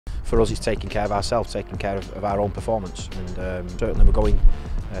For us, it's taking care of ourselves, taking care of our own performance, and certainly we're going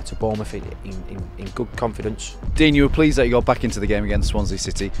to Bournemouth in good confidence. Dean, you were pleased that you got back into the game against Swansea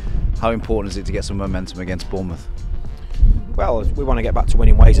City. How important is it to get some momentum against Bournemouth? Well, we want to get back to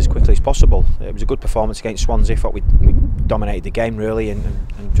winning ways as quickly as possible. It was a good performance against Swansea. I thought we dominated the game really, and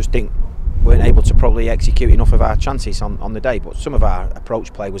just weren't able to probably execute enough of our chances on the day. But some of our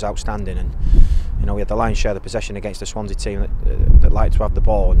approach play was outstanding, and we had the lion's share of the possession against the Swansea team that liked to have the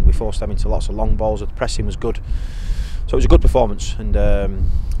ball, and we forced them into lots of long balls. The pressing was good, so it was a good performance, and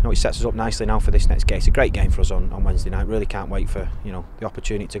it sets us up nicely now for this next game. It's a great game for us on Wednesday night. Really can't wait for the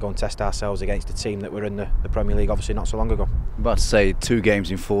opportunity to go and test ourselves against a team that were in the Premier League obviously not so long ago. I'm about to say 2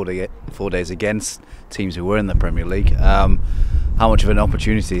 games in 4 days against teams who were in the Premier League. How much of an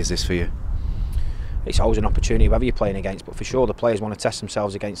opportunity is this for you? It's always an opportunity whoever you're playing against, but for sure the players want to test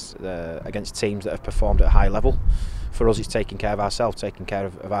themselves against teams that have performed at a high level. For us, it's taking care of ourselves, taking care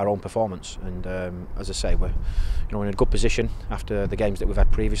of our own performance, and as I say, we're in a good position after the games that we've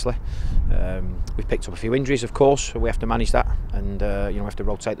had previously. We've picked up a few injuries, of course, so we have to manage that, and we have to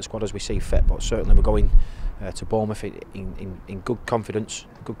rotate the squad as we see fit. But certainly we're going to Bournemouth in good confidence,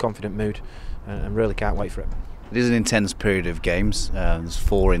 good confident mood, and really can't wait for it. It is an intense period of games. There's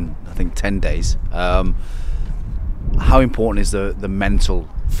 4 in, I think, 10 days. How important is the mental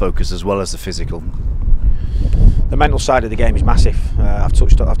focus as well as the physical? The mental side of the game is massive. I've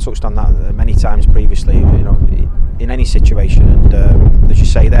touched on that many times previously. In any situation, and as you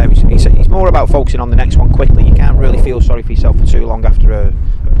say there, it's more about focusing on the next one quickly. You can't really feel sorry for yourself for too long after a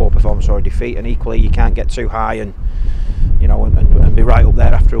poor performance or a defeat, and equally you can't get too high and be right up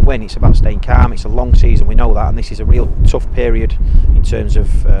there after a win. It's about staying calm. It's a long season, we know that, and this is a real tough period in terms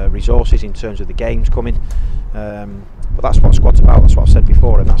of resources, in terms of the games coming. But that's what squad's about. That's what I've said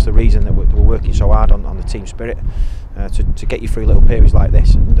before, and that's the reason that we're working so hard on the team spirit to get you through little periods like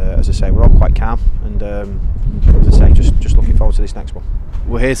this. And as I say, we're all quite calm, and as I say, just looking forward to this next one.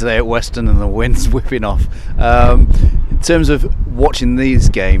 We're here today at Western, and the wind's whipping off. In terms of watching these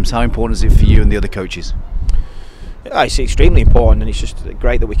games, how important is it for you and the other coaches? It's extremely important, and it's just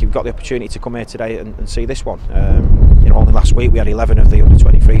great that we've got the opportunity to come here today and see this one. Only last week we had 11 of the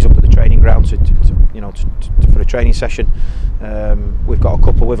under-23s up at the training ground for a training session. We've got a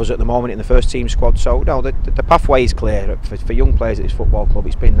couple with us at the moment in the first team squad, so the pathway is clear for young players at this football club.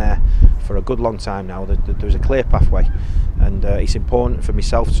 It's been there for a good long time now. There's a clear pathway, and it's important for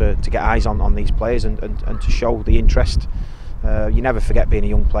myself to get eyes on these players and to show the interest. You never forget being a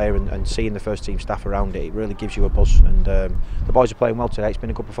young player and seeing the first team staff around it. It really gives you a buzz, and the boys are playing well today. It's been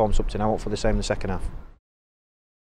a good performance up to now. Hope for the same in the second half.